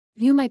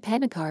Bhumi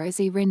Pednekar is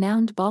a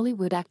renowned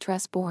Bollywood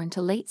actress born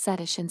to late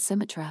Satish in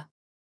Sumatra.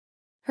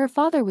 Her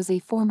father was a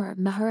former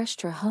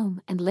Maharashtra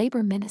Home and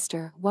Labour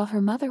Minister while her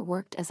mother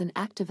worked as an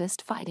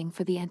activist fighting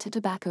for the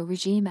anti-tobacco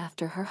regime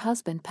after her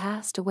husband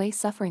passed away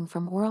suffering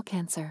from oral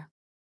cancer.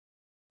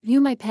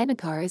 Bhumi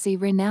Pednekar is a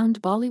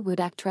renowned Bollywood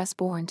actress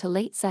born to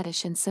late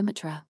Satish in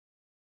Sumatra.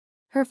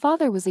 Her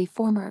father was a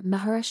former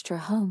Maharashtra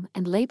Home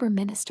and Labour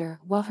Minister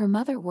while her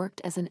mother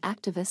worked as an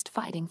activist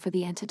fighting for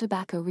the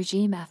anti-tobacco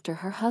regime after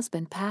her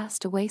husband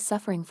passed away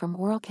suffering from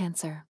oral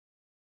cancer.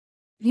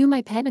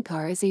 Bhumi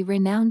Pednekar is a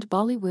renowned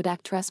Bollywood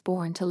actress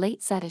born to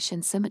late Satish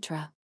in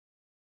Sumatra.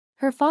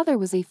 Her father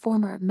was a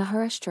former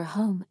Maharashtra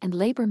Home and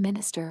Labour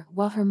Minister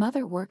while her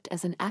mother worked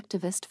as an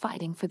activist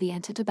fighting for the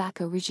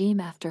anti-tobacco regime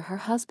after her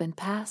husband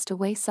passed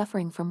away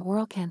suffering from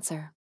oral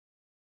cancer.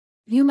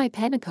 Bhumi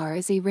Pednekar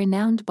is a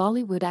renowned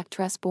Bollywood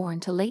actress born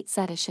to late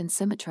Satish in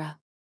Sumatra.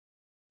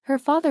 Her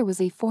father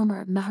was a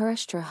former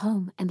Maharashtra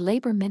Home and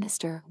Labour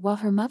Minister while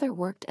her mother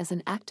worked as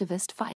an activist fighting